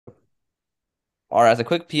All right, as a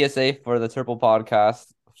quick PSA for the Turple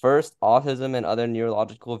podcast, first, autism and other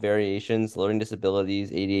neurological variations, learning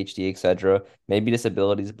disabilities, ADHD, etc., may be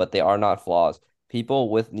disabilities, but they are not flaws. People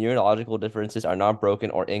with neurological differences are not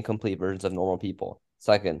broken or incomplete versions of normal people.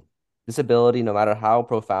 Second, disability, no matter how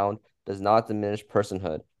profound, does not diminish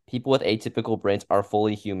personhood. People with atypical brains are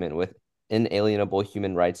fully human with inalienable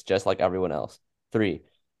human rights, just like everyone else. Three,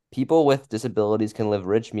 people with disabilities can live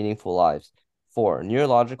rich, meaningful lives. Four,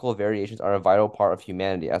 neurological variations are a vital part of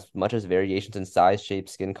humanity, as much as variations in size, shape,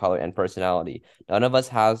 skin color, and personality. None of us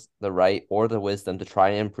has the right or the wisdom to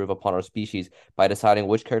try and improve upon our species by deciding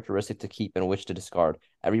which characteristic to keep and which to discard.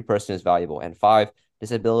 Every person is valuable. And five,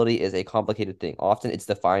 disability is a complicated thing. Often it's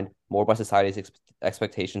defined more by society's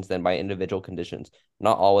expectations than by individual conditions.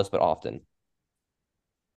 Not always, but often.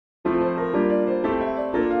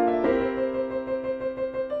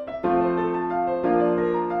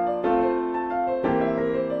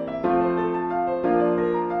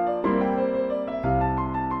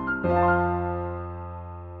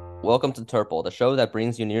 Welcome to Turple, the show that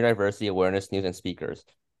brings you neurodiversity awareness, news, and speakers.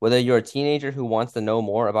 Whether you're a teenager who wants to know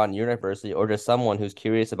more about neurodiversity or just someone who's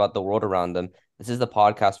curious about the world around them, this is the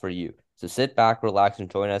podcast for you. So sit back, relax, and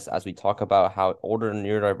join us as we talk about how older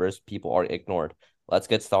neurodiverse people are ignored. Let's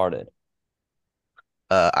get started.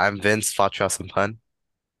 I'm Vince Fatras.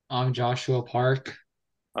 I'm Joshua Park.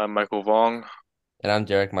 I'm Michael Vong. And I'm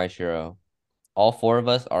Derek Maishiro. All four of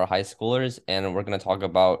us are high schoolers, and we're going to talk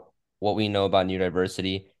about what we know about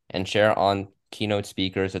neurodiversity and share on keynote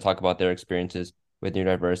speakers to talk about their experiences with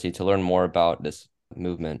neurodiversity to learn more about this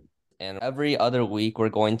movement. And every other week, we're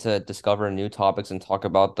going to discover new topics and talk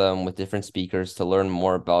about them with different speakers to learn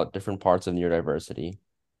more about different parts of neurodiversity.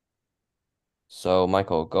 So,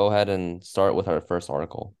 Michael, go ahead and start with our first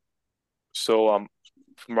article. So,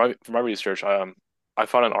 from my research, I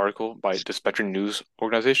found an article by the Spectrum News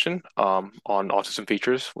organization on autism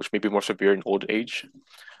features, which may be more severe in old age.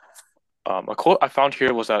 A quote I found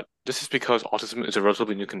here was that this is because autism is a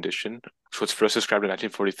relatively new condition, which was first described in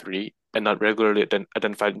 1943 and not regularly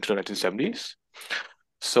identified until the 1970s.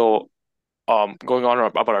 So, going on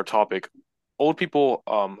about our topic, old people,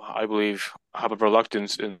 I believe, have a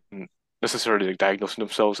reluctance in necessarily like diagnosing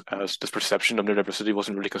themselves, as this perception of neurodiversity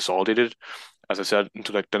wasn't really consolidated, as I said,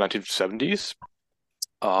 into like the 1970s.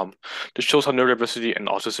 Um, this shows how neurodiversity and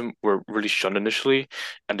autism were really shunned initially,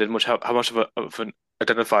 and then how much of an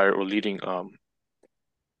identifier or leading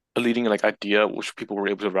like idea which people were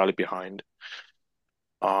able to rally behind.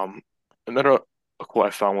 Um, Another quote I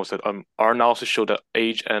found was that our analysis showed that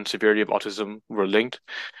age and severity of autism were linked.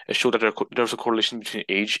 It showed that there was a correlation between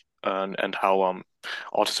age and how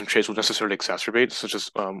autism traits would necessarily exacerbate, such as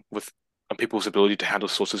with people's ability to handle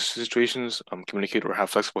social situations, communicate, or have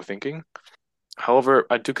flexible thinking. However,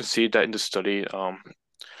 I do concede that in this study,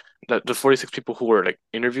 that the 46 people who were like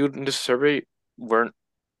interviewed in this survey weren't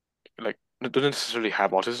like didn't necessarily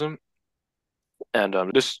have autism, and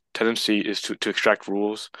this tendency is to extract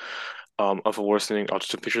rules of a worsening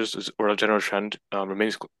autism pictures or a general trend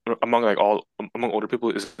remains among like all among older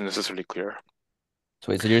people isn't necessarily clear.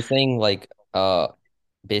 So, wait, so you're saying like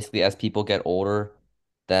basically as people get older,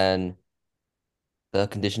 then the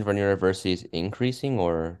condition for neurodiversity is increasing,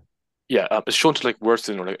 or Yeah, it's shown to like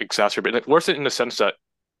worsen or like exacerbate, like worsen in the sense that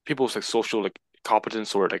people's like social like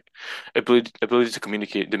competence or like ability to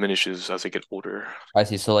communicate diminishes as they get older. I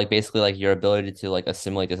see. So like basically like your ability to like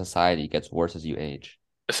assimilate to society gets worse as you age.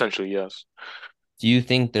 Essentially, yes. Do you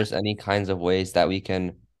think there's any kinds of ways that we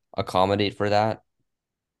can accommodate for that?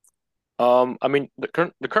 I mean, the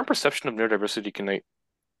current perception of neurodiversity can like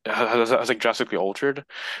has like drastically altered,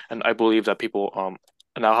 and I believe that people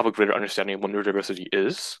now have a greater understanding of what neurodiversity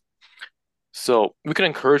is. So we can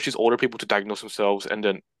encourage these older people to diagnose themselves and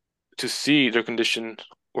then to see their condition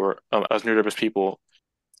or as neurodiverse people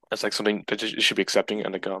as like something that you should be accepting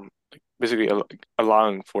and like basically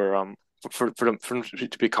allowing for them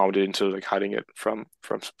to be accommodated into like hiding it from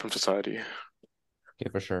society. Okay,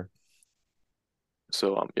 for sure.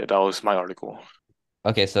 So yeah, that was my article.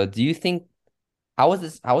 Okay, so do you think how was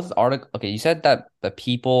this article? Okay, you said that the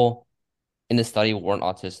people in the study weren't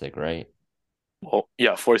autistic, right? Well,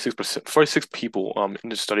 yeah, 46%, 46 people in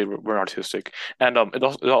this study were autistic, and it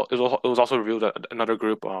was also revealed that another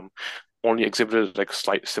group only exhibited like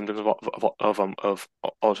slight symptoms of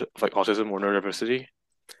like autism or neurodiversity.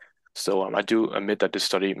 So I do admit that this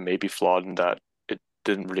study may be flawed in that it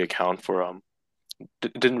didn't really account for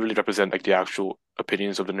it didn't really represent like the actual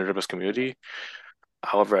opinions of the neurodiverse community.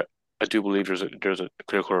 However, I do believe there's a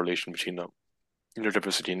clear correlation between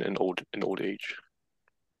neurodiversity and old age.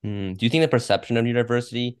 Do you think the perception of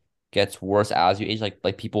neurodiversity gets worse as you age?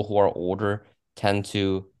 Like people who are older tend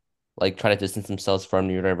to like try to distance themselves from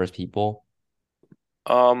neurodiverse people?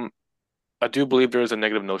 Um, I do believe there is a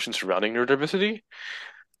negative notion surrounding neurodiversity.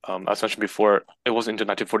 As mentioned before, it wasn't until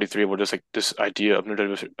 1943 where just like this idea of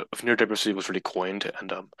neurodiversity was really coined,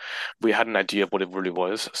 and we had an idea of what it really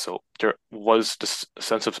was. So there was this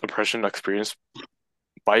sense of oppression experienced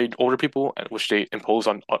by older people, which they impose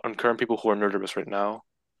on current people who are neurodiverse right now.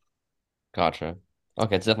 Gotcha.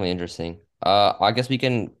 Okay, it's definitely interesting. I guess we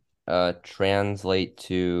can translate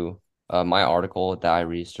to my article that I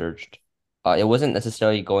researched. It wasn't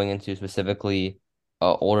necessarily going into specifically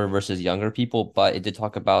older versus younger people, but it did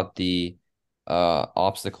talk about the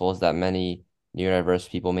obstacles that many neurodiverse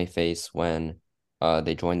people may face when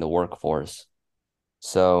they join the workforce.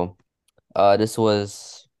 So this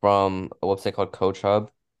was from a website called Coach Hub.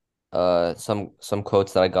 Some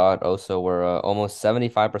quotes that I got also were almost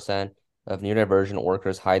 75% of neurodivergent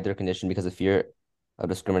workers hide their condition because of fear of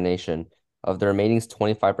discrimination. Of the remaining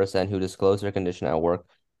 25% who disclose their condition at work,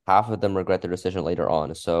 half of them regret their decision later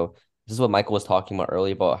on. So this is what Michael was talking about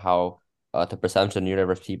earlier about how the perception of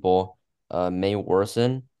neurodiverse people may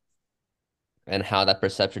worsen and how that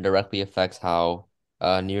perception directly affects how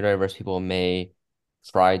neurodiverse people may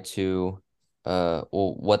try to well,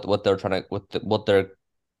 what they're trying to what their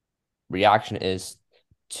reaction is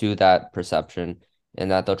to that perception, and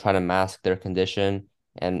that they'll try to mask their condition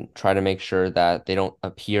and try to make sure that they don't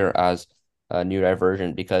appear as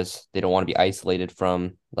neurodivergent because they don't want to be isolated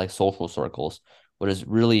from like social circles, which is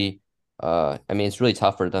really I mean it's really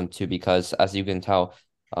tough for them too because as you can tell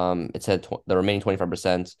it said tw the remaining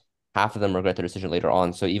 25%, half of them regret their decision later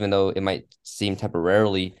on. So even though it might seem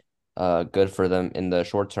temporarily good for them in the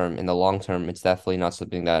short term, in the long term it's definitely not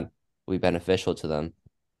something that will be beneficial to them.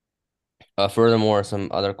 Furthermore, some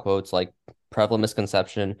other quotes like prevalent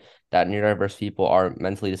misconception that neurodiverse people are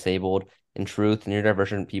mentally disabled. In truth,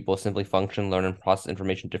 neurodivergent people simply function, learn, and process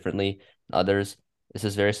information differently than others. This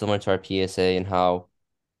is very similar to our PSA and how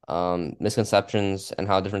misconceptions and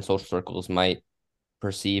how different social circles might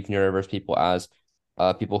perceive neurodiverse people as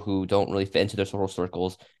people who don't really fit into their social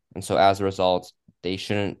circles. And so as a result, they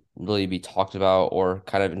shouldn't really be talked about or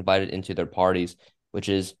kind of invited into their parties, which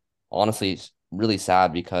is honestly really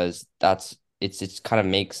sad because it's kind of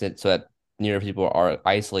makes it so that neurodiverse people are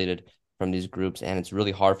isolated from these groups and it's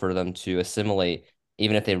really hard for them to assimilate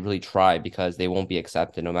even if they really try because they won't be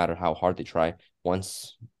accepted no matter how hard they try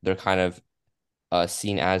once they're kind of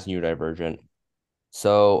seen as neurodivergent.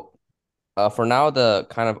 So for now, the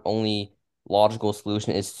kind of only logical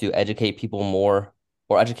solution is to educate people more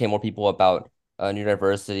or educate more people about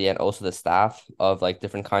neurodiversity and also the staff of like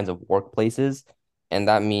different kinds of workplaces. And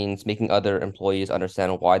that means making other employees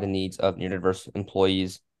understand why the needs of neurodiverse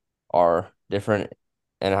employees are different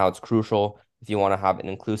and how it's crucial if you want to have an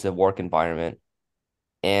inclusive work environment.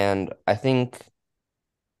 And I think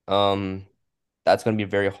um, that's going to be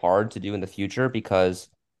very hard to do in the future because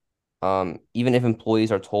even if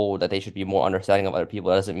employees are told that they should be more understanding of other people,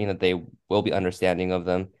 that doesn't mean that they will be understanding of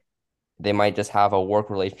them. They might just have a work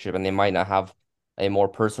relationship and they might not have a more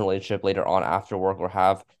personal relationship later on after work or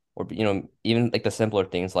have, or, even like the simpler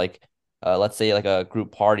things like, let's say like a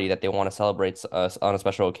group party that they want to celebrate on a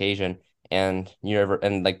special occasion and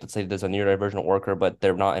like let's say there's a neurodivergent worker, but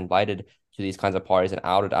they're not invited to these kinds of parties and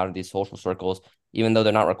outed out of these social circles, even though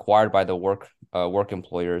they're not required by the work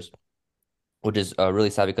employers, which is really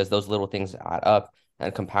sad because those little things add up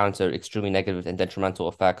and compound to extremely negative and detrimental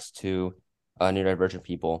effects to neurodivergent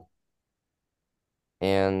people.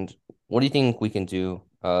 And what do you think we can do,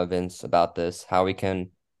 Vince, about this? How we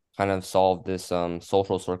can kind of solve this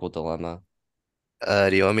social circle dilemma?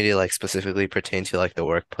 Do you want me to like specifically pertain to like the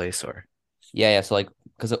workplace or? Yeah. So like,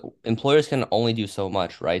 because employers can only do so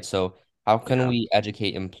much, right? So how can Yeah. we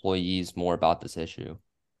educate employees more about this issue?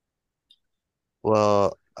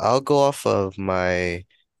 Well, I'll go off of my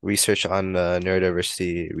research on the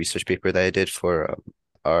neurodiversity research paper that I did for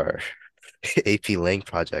our AP Lang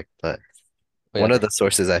project. But Oh, yeah, one for of the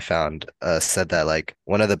sources I found said that like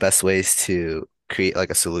one of the best ways to create like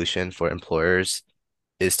a solution for employers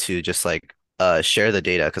is to just like share the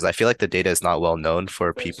data because I feel like the data is not well known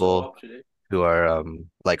for people who are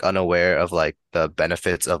like unaware of like the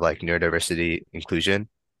benefits of like neurodiversity inclusion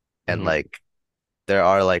and hmm like there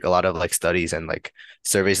are like a lot of like studies and like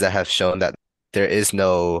surveys that have shown that there is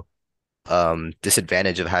no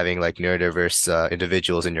disadvantage of having like neurodiverse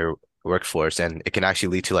individuals in your workforce and it can actually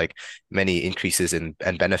lead to like many increases in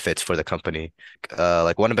and benefits for the company.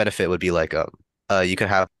 Like one benefit would be like you can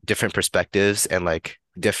have different perspectives and like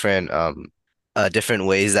different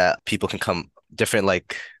ways that people can come different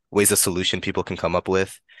like ways of solution people can come up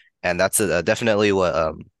with and that's definitely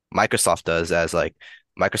what Microsoft does as like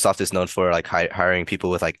Microsoft is known for like hiring people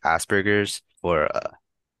with like Asperger's for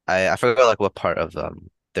I forgot like what part of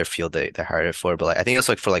their field they hired it for, but like I think it's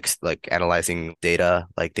like for like analyzing data,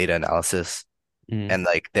 like data analysis, Mm. and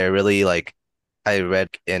like they're really like I read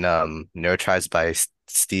in Neurotribes by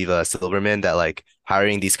Steve Silberman that like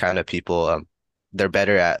hiring these kind of people they're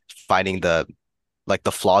better at finding the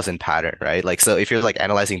flaws in pattern, right? Like so if you're like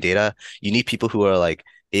analyzing data, you need people who are like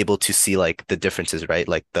able to see like the differences, right?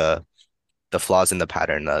 Like the flaws in the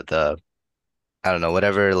pattern, the I don't know,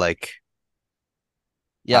 whatever like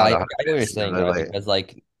I Yeah, don't I know how get what it you're is. saying, right? Because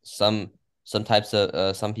like some types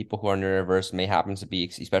of some people who are neurodiverse may happen to be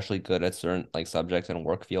especially good at certain like subjects and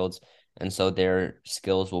work fields, and so their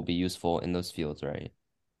skills will be useful in those fields, right?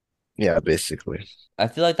 Yeah, basically. I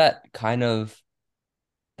feel like that kind of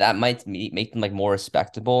that might make them like more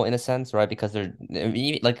respectable in a sense, right? Because they're I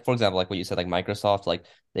mean, like for example, like what you said, like Microsoft, like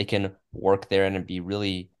they can work there and be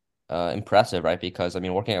really impressive, right? Because I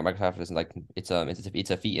mean, working at Microsoft is like it's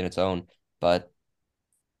a feat in its own, but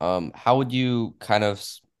how would you kind of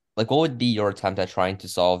like what would be your attempt at trying to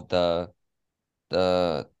solve the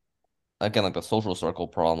again like the social circle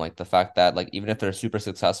problem, like the fact that like even if they're super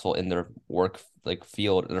successful in their work like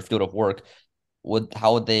field their field of work, would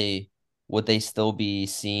they still be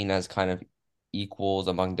seen as kind of equals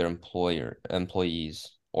among their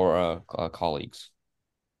employees or colleagues?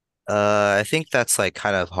 I think that's like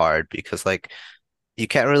kind of hard because like you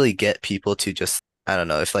can't really get people to just I don't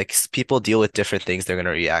know if like people deal with different things they're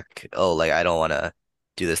gonna react oh like I don't want to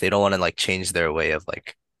do this they don't want to like change their way of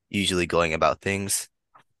like usually going about things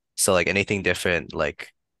so like anything different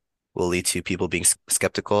like will lead to people being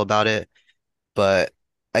skeptical about it but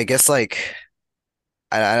I guess like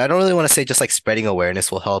I don't really want to say just like spreading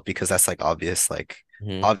awareness will help because that's like obvious like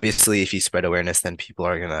Hmm. obviously if you spread awareness then people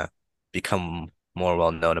are gonna become more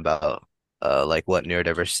well known about like what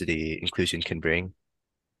neurodiversity inclusion can bring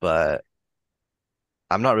but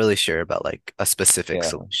I'm not really sure about like a specific Yeah,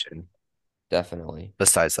 solution definitely.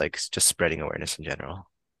 besides like just spreading awareness in general.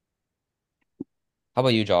 How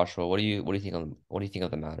about you, Joshua? What do you think what do you think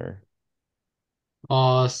of the matter?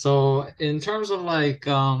 So in terms of like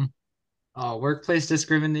workplace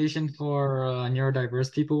discrimination for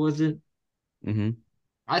neurodiverse people, was it? Hmm.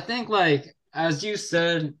 I think like as you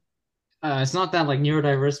said, it's not that like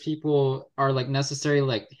neurodiverse people are like necessarily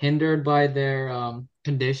like hindered by their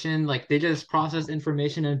condition, like they just process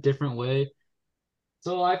information in a different way.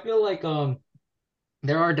 So I feel like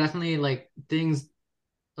there are definitely like things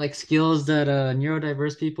like skills that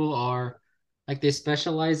neurodiverse people are like they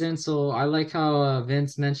specialize in. So I like how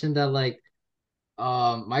Vince mentioned that like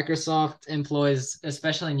Microsoft employs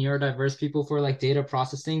especially neurodiverse people for like data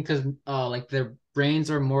processing because like their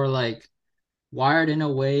brains are more like wired in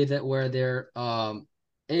a way that where they're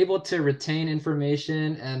able to retain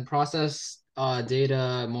information and process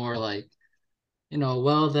data more like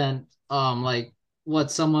well than like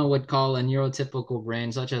what someone would call a neurotypical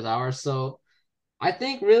brain such as ours. So I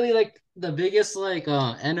think really like the biggest like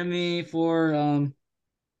enemy for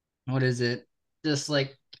what is it? Just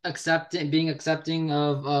like being accepting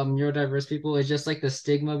of neurodiverse people is just like the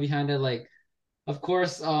stigma behind it. Like, of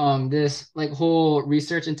course, this like whole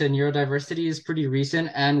research into neurodiversity is pretty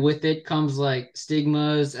recent, and with it comes like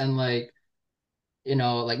stigmas and like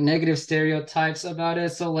like negative stereotypes about it.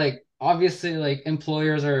 So like obviously like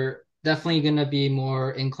employers are definitely gonna be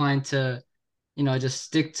more inclined to just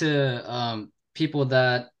stick to people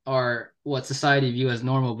that are what society view as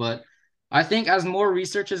normal. But I think as more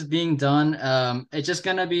research is being done, it's just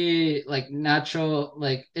gonna be like natural,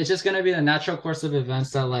 like it's just gonna be the natural course of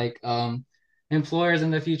events that like employers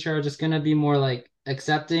in the future are just gonna be more like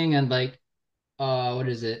accepting and like what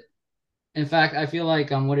is it? In fact, I feel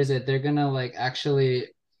like what is it? They're gonna like actually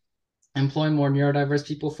employ more neurodiverse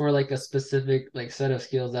people for like a specific like set of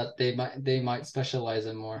skills that they might specialize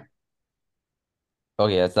in more. Oh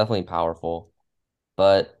yeah, it's definitely powerful.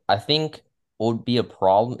 But I think what would be a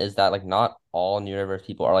problem is that like not all neurodiverse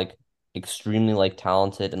people are like extremely like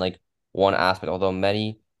talented in like one aspect, although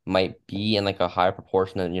many might be in like a higher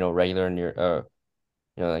proportion than regular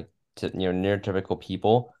like neurotypical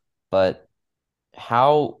people. But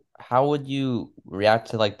how would you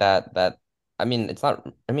react to like that I mean it's not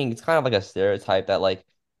I mean it's kind of like a stereotype that like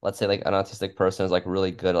let's say like an autistic person is like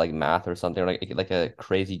really good at like math or something or like a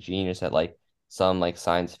crazy genius at like some like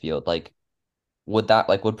science field like would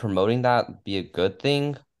promoting that be a good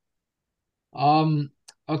thing? Um,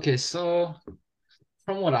 okay, so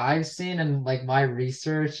from what I've seen and like my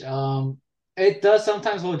research, it does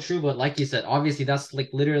sometimes hold true, but like you said, obviously that's like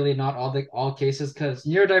literally not all cases because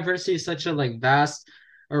neurodiversity is such a like vast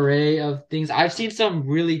array of things. I've seen some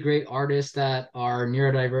really great artists that are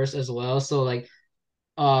neurodiverse as well. So like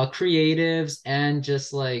creatives and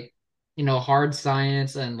just like hard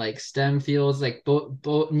science and like STEM fields, like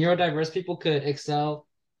both neurodiverse people could excel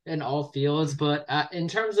in all fields, but in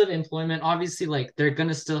terms of employment, obviously like they're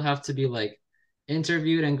gonna still have to be like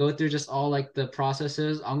interviewed and go through just all like the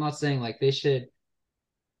processes. I'm not saying like they should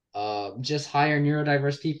just hire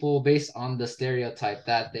neurodiverse people based on the stereotype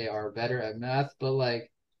that they are better at math, but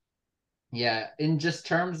like yeah, in just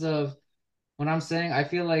terms of what I'm saying, I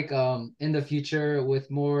feel like in the future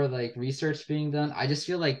with more like research being done, I just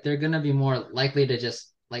feel like they're gonna be more likely to just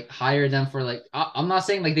like hire them for like I'm not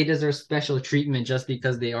saying like they deserve special treatment just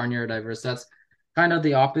because they are neurodiverse. That's kind of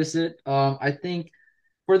the opposite. I think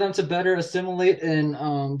for them to better assimilate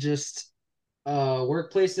in just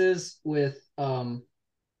workplaces with like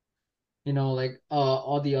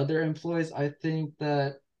all the other employees, I think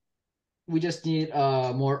that we just need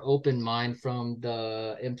a more open mind from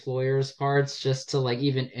the employers' parts just to like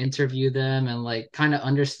even interview them and like kind of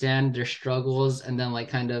understand their struggles and then like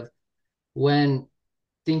kind of when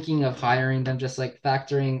thinking of hiring them just like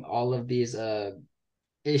factoring all of these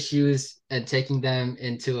issues and taking them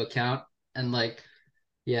into account and like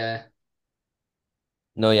yeah.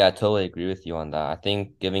 No, yeah, I totally agree with you on that. I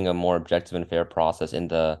think giving a more objective and fair process in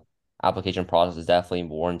the application process is definitely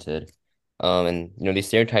warranted. And these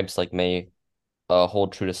stereotypes like may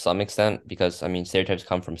hold true to some extent because I mean stereotypes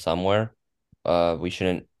come from somewhere. We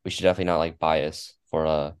should definitely not like bias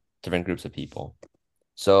for different groups of people.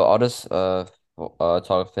 So I'll just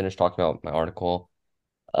finish talking about my article.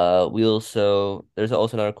 We also there's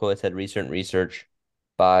also another quote that said recent research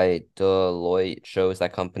by Deloitte shows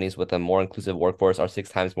that companies with a more inclusive workforce are 6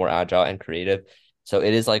 times more agile and creative. So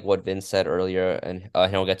it is like what Vince said earlier, and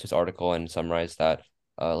he'll get to his article and summarize that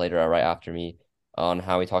later right after me on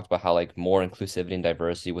how he talked about how like more inclusivity and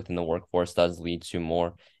diversity within the workforce does lead to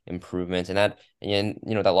more improvements, and that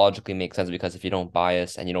logically makes sense because if you don't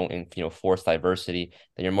bias and you don't force diversity,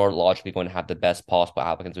 then you're more logically going to have the best possible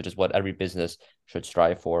applicants, which is what every business should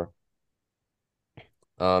strive for.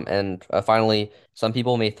 And finally, some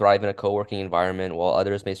people may thrive in a co-working environment, while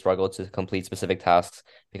others may struggle to complete specific tasks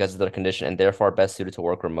because of their condition and therefore are best suited to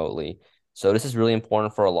work remotely. So this is really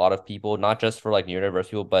important for a lot of people, not just for like neurodiverse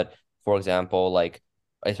people, but for example, like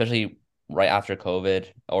especially right after COVID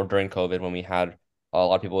or during COVID when we had a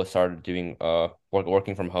lot of people who started doing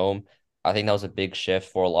working from home. I think that was a big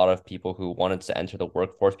shift for a lot of people who wanted to enter the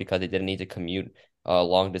workforce because they didn't need to commute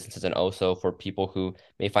long distances, and also for people who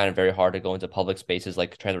may find it very hard to go into public spaces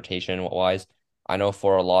like transportation wise. I know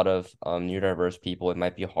for a lot of neurodiverse people, it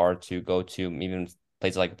might be hard to go to even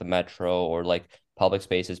places like the metro or like public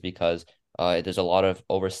spaces because there's a lot of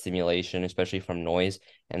overstimulation, especially from noise.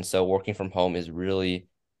 And so working from home is really,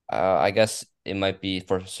 I guess it might be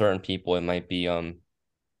for certain people, it might be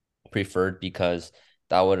preferred because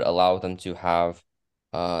that would allow them to have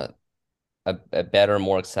uh, a better,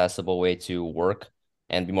 more accessible way to work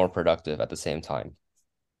and be more productive at the same time.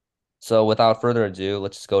 So without further ado,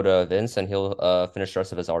 let's just go to Vince and he'll finish the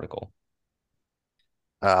rest of his article.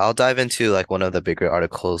 I'll dive into like one of the bigger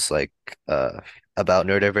articles like about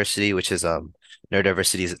neurodiversity, which is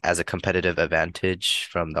neurodiversity as a competitive advantage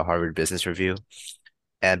from the Harvard Business Review.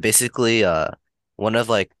 And basically one of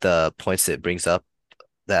like the points it brings up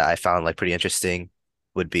that I found like pretty interesting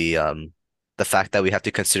would be the fact that we have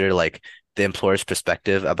to consider like the employer's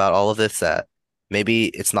perspective about all of this, that maybe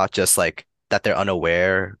it's not just like that they're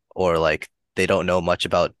unaware or like they don't know much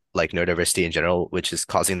about like neurodiversity in general, which is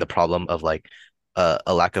causing the problem of like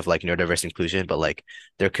a lack of like neurodiverse inclusion, but like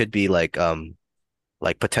there could be like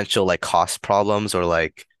potential like cost problems or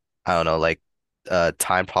like I don't know like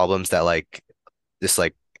time problems that like just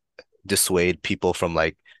like dissuade people from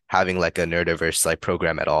like having like a neurodiverse like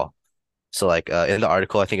program at all. So like in the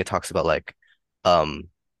article, I think it talks about like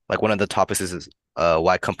one of the topics is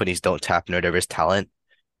why companies don't tap neurodiverse talent,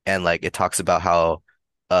 and like it talks about how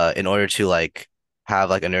in order to like have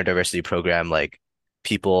like a neurodiversity program, like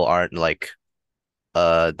people aren't like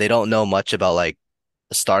they don't know much about like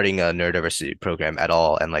starting a neurodiversity program at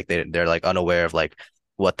all, and like they're like unaware of like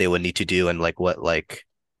what they would need to do and like what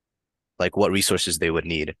resources they would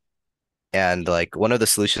need. And like one of the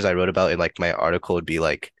solutions I wrote about in like my article would be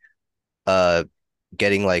like uh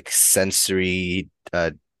getting like sensory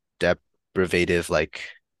deprivative like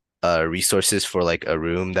resources for like a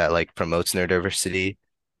room that like promotes neurodiversity.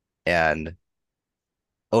 And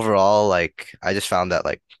overall like I just found that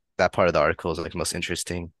like that part of the article is like most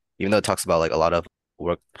interesting, even though it talks about like a lot of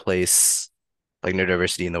workplace like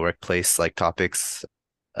neurodiversity in the workplace like topics.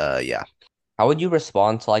 Yeah. How would you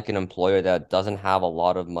respond to like an employer that doesn't have a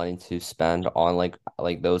lot of money to spend on like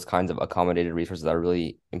those kinds of accommodated resources that are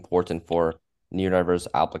really important for neurodiverse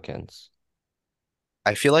applicants?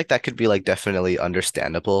 I feel like that could be like definitely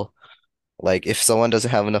understandable. Like if someone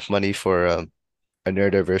doesn't have enough money for a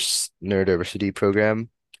neurodiversity program,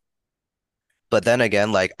 but then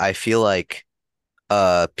again, like I feel like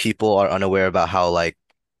people are unaware about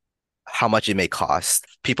how much it may cost.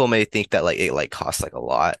 People may think that like it like costs like a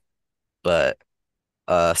lot, but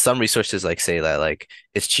some resources like say that like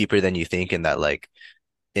it's cheaper than you think and that like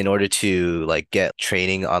in order to like get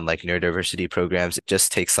training on like neurodiversity programs, it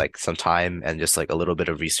just takes like some time and just like a little bit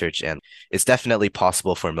of research and it's definitely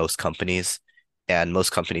possible for most companies and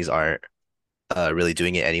most companies aren't really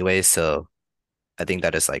doing it anyway. So I think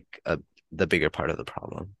that is like the bigger part of the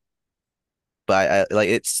problem. But like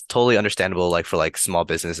it's totally understandable like for like small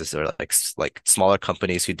businesses or like smaller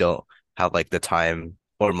companies who don't have like the time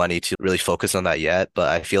or money to really focus on that yet. But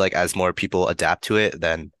I feel like as more people adapt to it,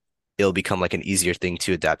 then it'll become like an easier thing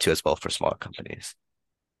to adapt to as well for smaller companies.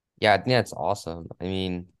 Yeah, I think that's awesome. I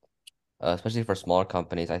mean, especially for smaller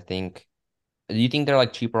companies, I think. Do you think they're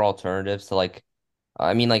like cheaper alternatives to like?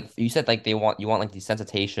 I mean, like you said, like you want like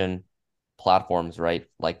desensitization platforms, right?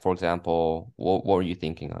 Like for example, what were you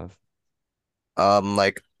thinking of?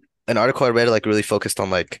 Like an article I read like really focused on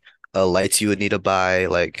like lights you would need to buy.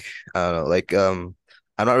 Like I don't know, like I'm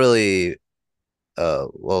not really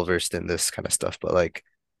well versed in this kind of stuff, but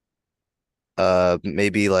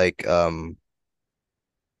maybe like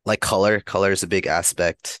color is a big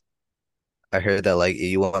aspect. I heard that like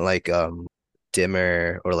you want like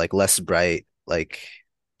dimmer or like less bright like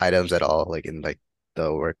items at all like in like the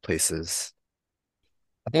workplaces.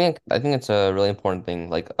 I think it's a really important thing.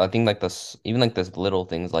 Like I think like this even like this little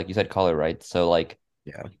things like you said color, right? So like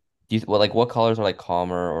Yeah. do you well like what colors are like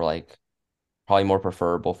calmer or like probably more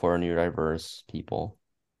preferable for neurodiverse people?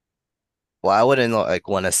 Well, I wouldn't like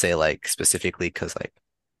want to say like specifically because like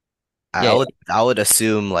Yeah, yeah, I would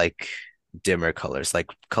assume like dimmer colors like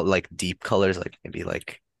like deep colors like maybe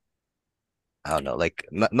like I don't know like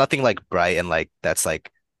n nothing like bright and like that's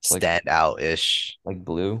like like stand out ish. like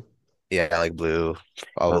blue, Yeah, like blue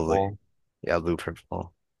probably. purple, Yeah, blue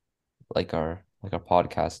purple. like our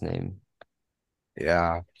podcast name,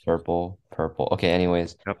 Yeah. purple. Okay,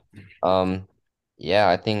 anyways. Yep. Yeah,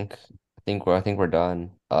 I think we're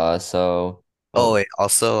done. Oh wait,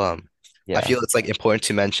 also I Yeah. feel it's like important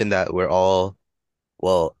to mention that well,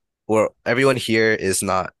 everyone here is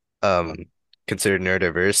not um considered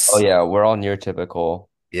Oh neurodiverse. yeah, we're all neurotypical.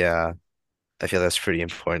 Yeah, I feel that's pretty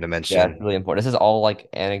important to Yeah, mention. it's really important. This is all like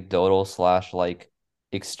anecdotal slash like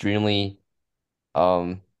extremely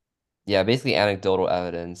um yeah, basically anecdotal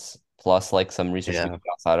evidence plus like some research we Yeah. did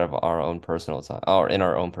outside of our own personal time or in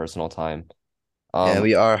our own personal time. And Um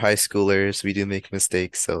we are high schoolers. We do make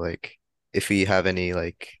mistakes, so like if we have any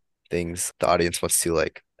like things the audience wants to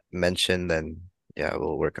like mention, then yeah,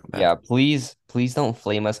 we'll work on that. yeah, please don't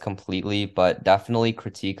flame us completely, but definitely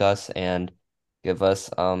critique us and give us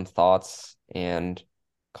thoughts and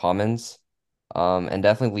comments. And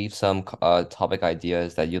definitely leave some topic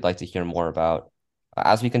ideas that you'd like to hear more about.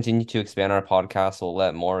 As we continue to expand our podcast, we'll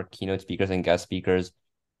let more keynote speakers and guest speakers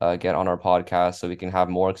get on our podcast so we can have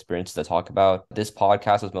more experiences to talk about. This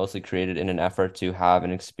podcast was mostly created in an effort to have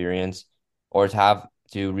an experience or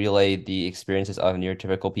to relay the experiences of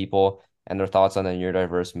neurotypical people and their thoughts on the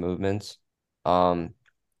neurodiverse movements. Um,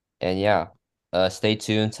 and yeah, stay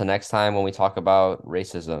tuned till next time when we talk about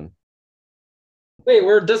racism. Wait,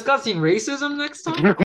 we're discussing racism next time?